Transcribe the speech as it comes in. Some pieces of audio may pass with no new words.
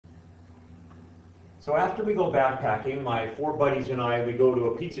So after we go backpacking, my 4 buddies and I, we go to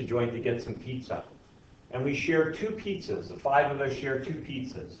a pizza joint to get some pizza. And we share 2 pizzas. The 5 of us share 2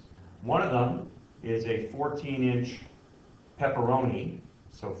 pizzas. One of them is a 14-inch pepperoni.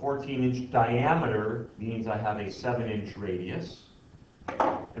 So 14-inch diameter means I have a 7-inch radius.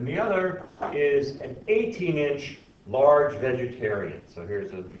 And the other is an 18-inch large vegetarian. So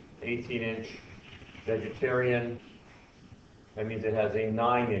here's an 18-inch vegetarian. That means it has a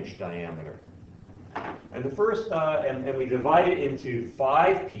 9-inch diameter. And the first, and we divide it into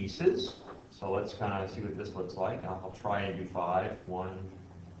 5 pieces. So let's kind of see what this looks like. I'll try and do 5. 1,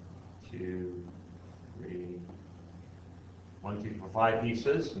 2, 3. 1, 2, 4, 5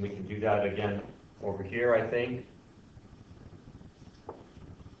 pieces. And we can do that again over here, I think.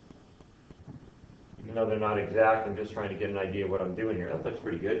 Even though they're not exact, I'm just trying to get an idea of what I'm doing here. That looks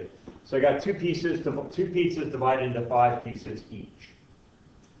pretty good. So I got 2 pizzas divided into 5 pieces each.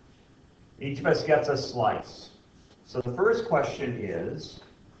 Each of us gets a slice. So the first question is,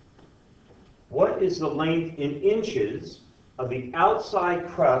 what is the length in inches of the outside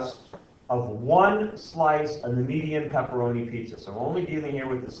crust of 1 slice of the medium pepperoni pizza? So I'm only dealing here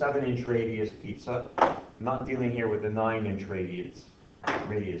with the 7-inch radius pizza. I'm not dealing here with the 9-inch radius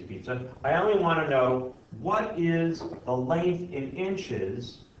pizza. I only want to know what is the length in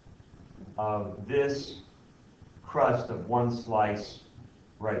inches of this crust of 1 slice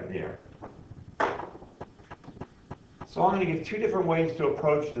right there. So I'm going to give 2 different ways to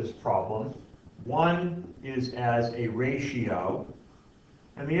approach this problem. One is as a ratio,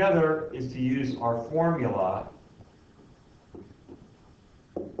 and the other is to use our formula,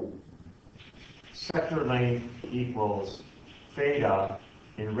 sector length equals theta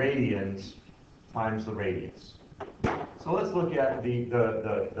in radians times the radius. So let's look at the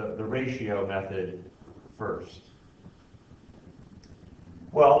ratio method first.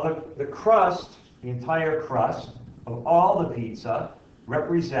 Well, the crust, the entire crust of all the pizza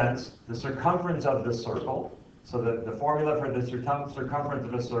represents the circumference of the circle. So the formula for the circumference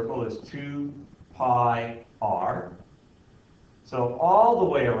of a circle is 2 pi r. So all the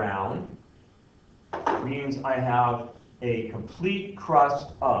way around means I have a complete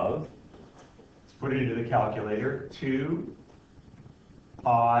crust of, let's put it into the calculator, 2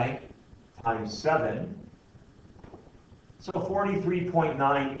 pi times 7, so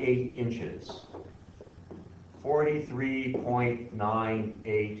 43.98 inches.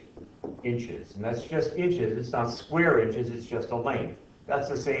 43.98 inches. And that's just inches. It's not square inches. It's just a length. That's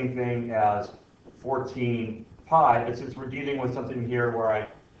the same thing as 14 pi. But since we're dealing with something here where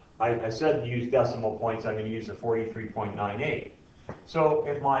I said to use decimal points, I'm going to use the 43.98. So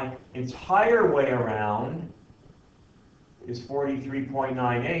if my entire way around is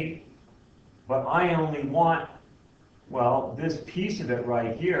 43.98, but I only want, well, this piece of it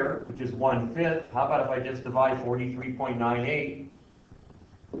right here, which is 1/5, how about if I just divide 43.98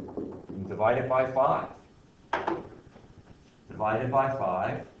 and divide it by 5? Divide it by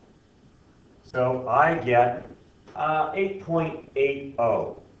 5. So I get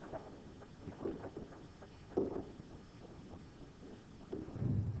 8.80.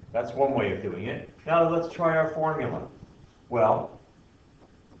 That's one way of doing it. Now let's try our formula. Well,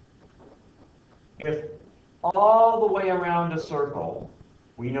 if all the way around a circle,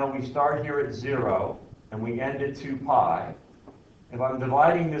 we know we start here at 0 and we end at 2 pi. If I'm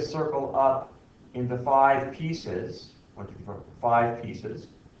dividing this circle up into 5 pieces, 5 pieces,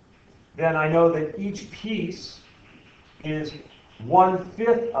 then I know that each piece is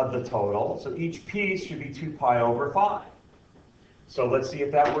 1/5 of the total, so each piece should be 2 pi over 5. So let's see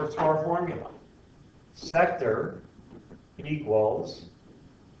if that works for our formula. Sector equals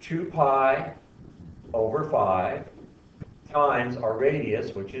 2 pi over 5 times our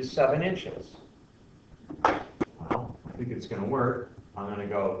radius, which is 7 inches. Well, I think it's going to work. I'm going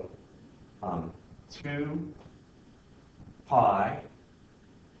to go 2 pi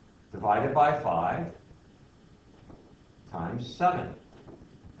divided by 5 times 7.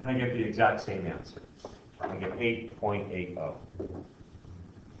 And I get the exact same answer. I get 8.80.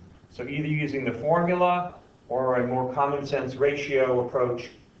 So either using the formula or a more common sense ratio approach,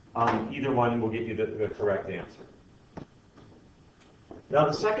 either one will get you the correct answer. Now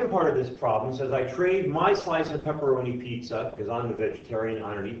the second part of this problem says I trade my slice of pepperoni pizza, because I'm a vegetarian,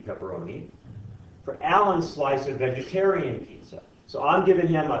 I don't eat pepperoni, for Alan's slice of vegetarian pizza. So I'm giving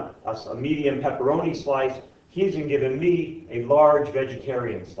him a medium pepperoni slice, he's giving me a large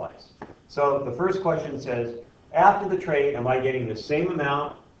vegetarian slice. So the first question says, after the trade, am I getting the same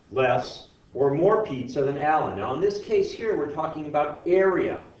amount, less, or more pizza than Alan? Now in this case here, we're talking about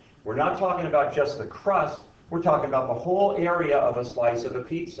area. We're not talking about just the crust, we're talking about the whole area of a slice of a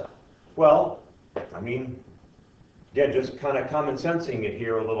pizza. Well, I mean, again, just kind of common sensing it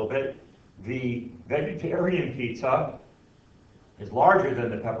here a little bit. The vegetarian pizza is larger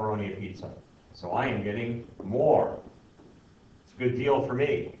than the pepperoni pizza, so I am getting more. It's a good deal for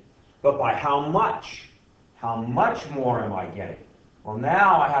me. But by how much? How much more am I getting? Well,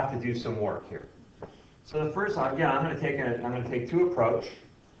 now I have to do some work here. So the first, again, I'm going to take two approaches.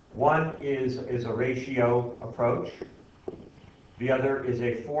 One is a ratio approach. The other is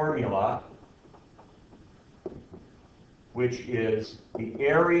a formula, which is the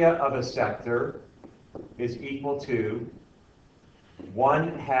area of a sector is equal to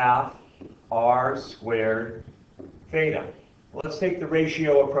 1/2 r squared theta. Let's take the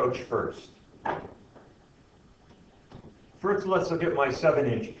ratio approach first. First, let's look at my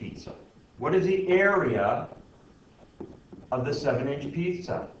 7-inch pizza. What is the area of the 7-inch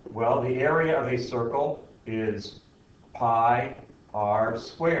pizza? Well, the area of a circle is pi r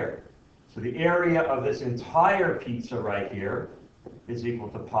squared. So the area of this entire pizza right here is equal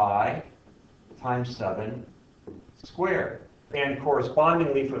to pi times 7 squared. And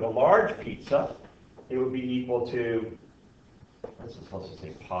correspondingly for the large pizza, it would be equal to, let's just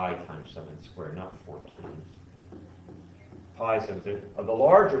say pi times 7 squared, not 14. Pi times the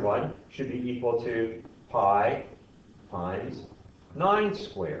larger one should be equal to pi times 9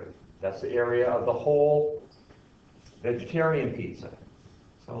 squared. That's the area of the whole vegetarian pizza.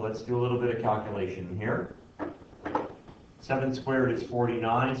 So let's do a little bit of calculation here. 7 squared is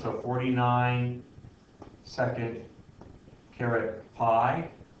 49, so 49 second caret pi.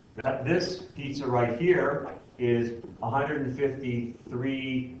 This pizza right here is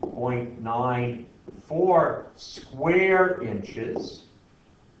 153.94 square inches.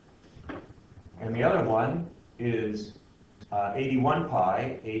 And the other one is 81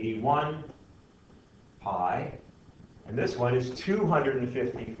 pi, and this one is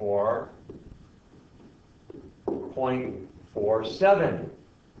 254.47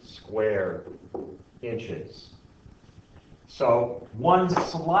 square inches. So one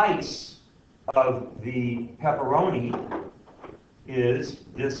slice of the pepperoni is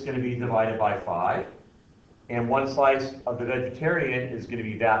this going to be divided by 5, and one slice of the vegetarian is going to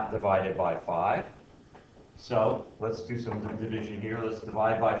be that divided by 5. So let's do some division here. Let's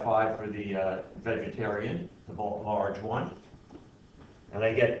divide by 5 for the vegetarian, the large one. And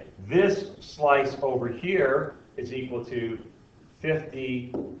I get this slice over here is equal to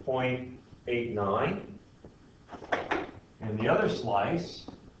 50.89. And the other slice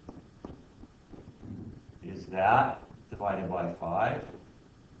is that divided by 5,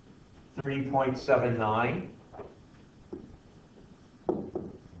 3.79.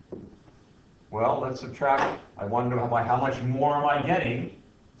 Well, let's subtract. I want to know how much more am I getting.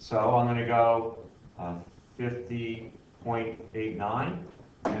 So I'm going to go 50.89.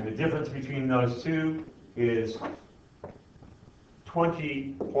 And the difference between those two is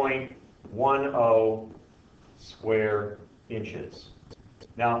 20.10 square inches.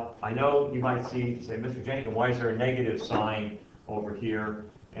 Now, I know you might say, Mr. Jenkins, why is there a negative sign over here?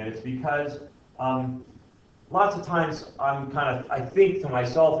 And it's because lots of times I think to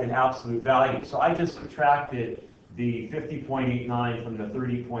myself in absolute value. So I just subtracted the 50.89 from the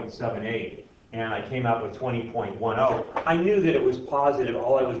 30.78, and I came out with 20.10. I knew that it was positive.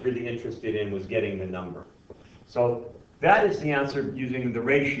 All I was really interested in was getting the number. So that is the answer using the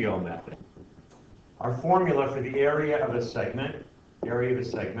ratio method. Our formula for the area of a segment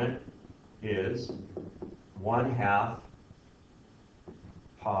is 1/2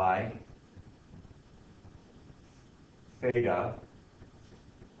 pi theta.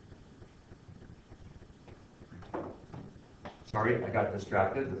 Sorry, I got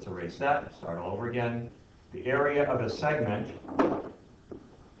distracted. Let's erase that. Start all over again. The area of a segment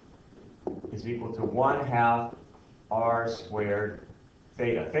is equal to 1/2 r squared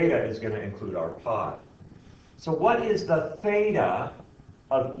theta. Theta is going to include our pi. So what is the theta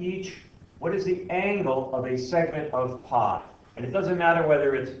of what is the angle of a segment of pi? And it doesn't matter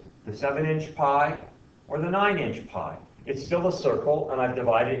whether it's the 7-inch pi or the 9-inch pi. It's still a circle, and I've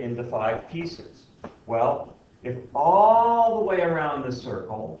divided it into 5 pieces. Well, if all the way around the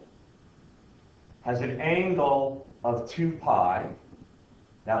circle has an angle of 2 pi,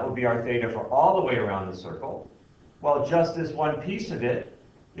 that would be our theta for all the way around the circle. Well, just this one piece of it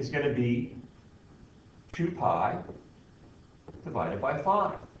is going to be 2 pi divided by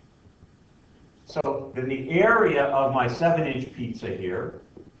 5. So then the area of my 7-inch pizza here,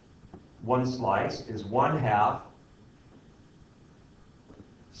 one slice, is 1/2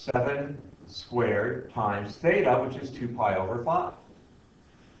 7 squared times theta, which is 2 pi over 5.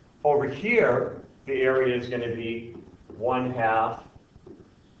 Over here, the area is going to be 1/2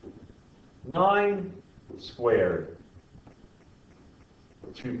 9 squared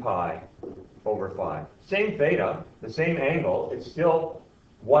 2 pi over 5. Same theta, the same angle, it's still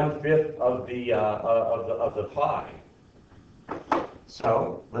 1/5 of the pi.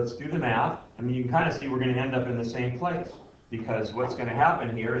 So let's do the math. I mean, you can kind of see we're going to end up in the same place, because what's going to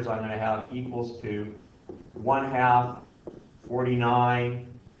happen here is I'm going to have equals to 1/2 49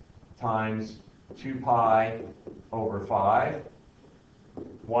 times 2 pi over 5,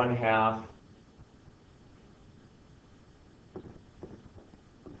 1/2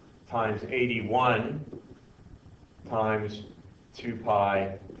 times 81 times 2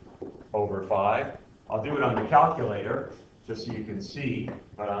 pi over 5. I'll do it on the calculator just so you can see,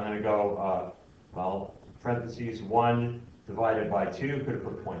 but I'm going to go, well, parentheses 1 divided by 2, could have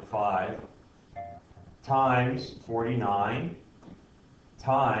put 0.5, times 49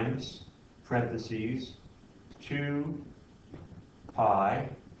 times, parentheses, 2 pi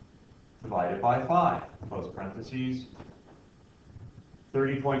divided by 5, close parentheses,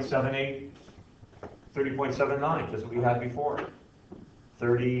 30.78, 30.79, just what we had before.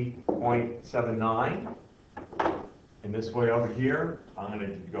 30.79. And this way over here, I'm going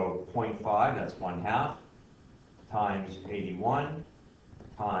to go 0.5, that's 1/2, times 81,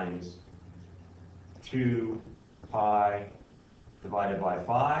 times 2 pi divided by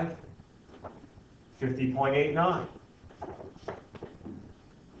 5, 50.89.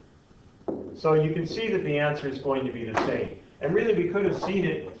 So you can see that the answer is going to be the same. And really, we could have seen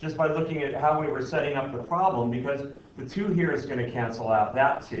it just by looking at how we were setting up the problem, because the 2 here is going to cancel out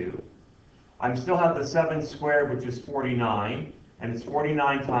that 2. I still have the 7 squared, which is 49, and it's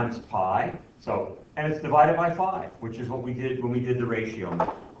 49 times pi, so, and it's divided by 5, which is what we did when we did the ratio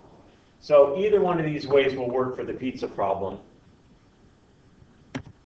method. So either one of these ways will work for the pizza problem.